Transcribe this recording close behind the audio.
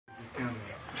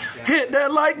hit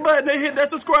that like button and hit that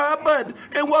subscribe button.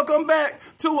 And welcome back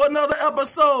to another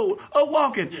episode of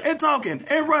Walking and Talking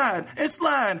and Riding and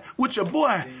Sliding with your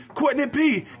boy, Courtney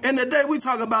P. And today we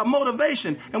talk about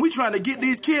motivation, and we trying to get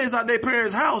these kids out their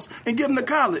parents' house and get them to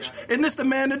college. And this the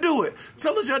man to do it.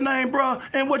 Tell us your name, bro,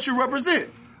 and what you represent.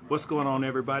 What's going on,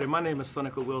 everybody? My name is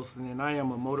Seneca Wilson, and I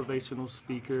am a motivational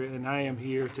speaker, and I am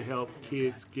here to help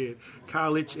kids get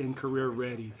college and career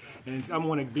ready. And I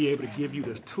want to be able to give you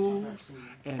the tools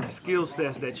and the skill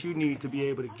sets that you need to be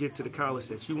able to get to the college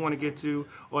that you want to get to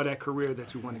or that career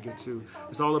that you want to get to.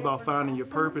 It's all about finding your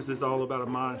purpose. It's all about a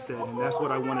mindset, and that's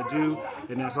what I want to do.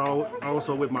 And that's all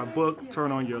also with my book,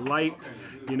 Turn On Your Light.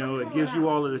 You know, it gives you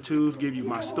all of the tools, give you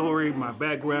my story, my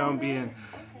background, being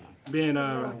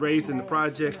raised in the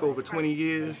projects for over 20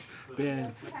 years,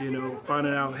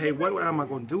 finding out, hey, what am I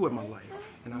going to do with my life?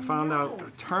 And I found out, I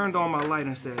turned on my light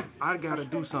and said, I got to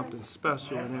do something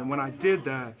special. And then when I did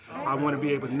that, I want to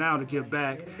be able now to give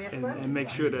back and make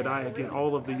sure that I get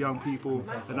all of the young people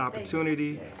an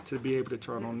opportunity to be able to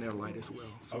turn on their light as well.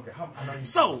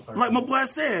 So, like my boy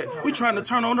said, we trying to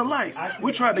turn on the lights.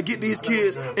 We trying to get these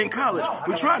kids in college.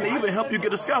 We trying to even help you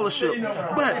get a scholarship.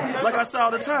 But, like I say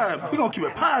all the time, we going to keep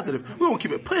it positive. We going to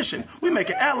keep it pushing. We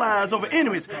making allies over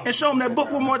enemies. And show them that book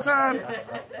one more time.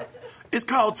 It's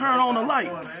called Turn On the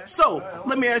Light. So,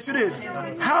 let me ask you this.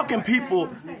 How can people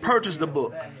purchase the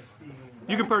book?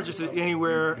 You can purchase it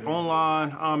anywhere,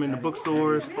 online, in the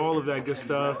bookstores, all of that good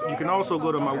stuff. You can also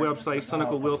go to my website,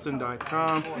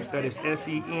 senecawilson.com. That is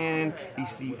SENECA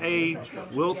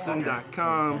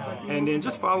Wilson.com. And then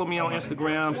just follow me on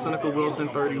Instagram,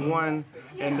 SenecaWilson31.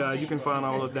 And you can find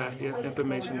all of that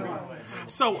information there.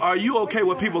 So, are you okay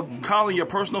with people calling your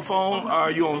personal phone?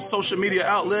 Are you on social media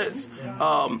outlets?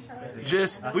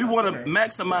 We want to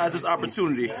maximize this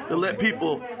opportunity to let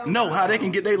people know how they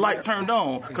can get their light turned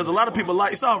on, because a lot of people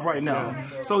lights off right now.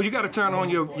 Yeah. So you got to turn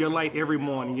on your light every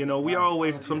morning. You know, we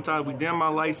always, sometimes we dim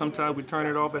our light, sometimes we turn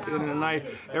it off at the end of the night.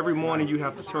 Every morning you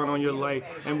have to turn on your light.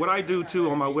 And what I do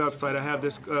too on my website, I have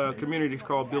this community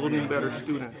called Building Better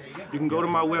Students. You can go to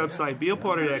my website, be a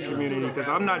part of that community, because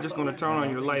I'm not just going to turn on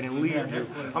your light and leave you.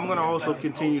 I'm going to also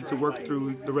continue to work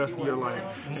through the rest of your life.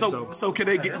 So can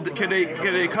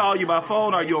they call you by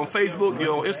phone? Are you on Facebook?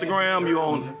 You on Instagram? You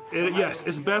on? Yes,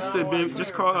 it's best to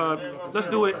just call. Let's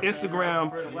do it.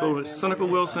 Instagram. Go to Seneca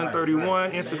Wilson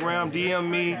 31. Instagram. DM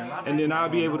me, and then I'll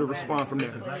be able to respond from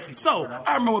there. So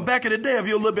I remember back in the day, if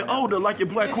you're a little bit older, like your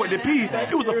boy Courtney P,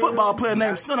 it was a football player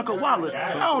named Seneca Wallace.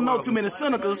 I don't know too many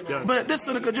Senecas, but this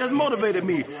Seneca just motivated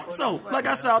me. So, like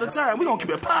I say all the time, we're gonna keep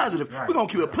it positive. We're gonna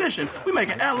keep it pushing. We're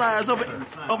making allies over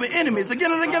enemies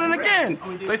again and again and again.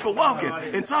 Thanks for walking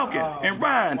and talking and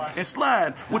riding and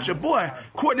sliding with your boy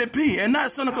Courtney P, and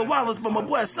not Seneca Wallace, but my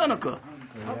boy Seneca.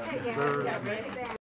 Yes, sir.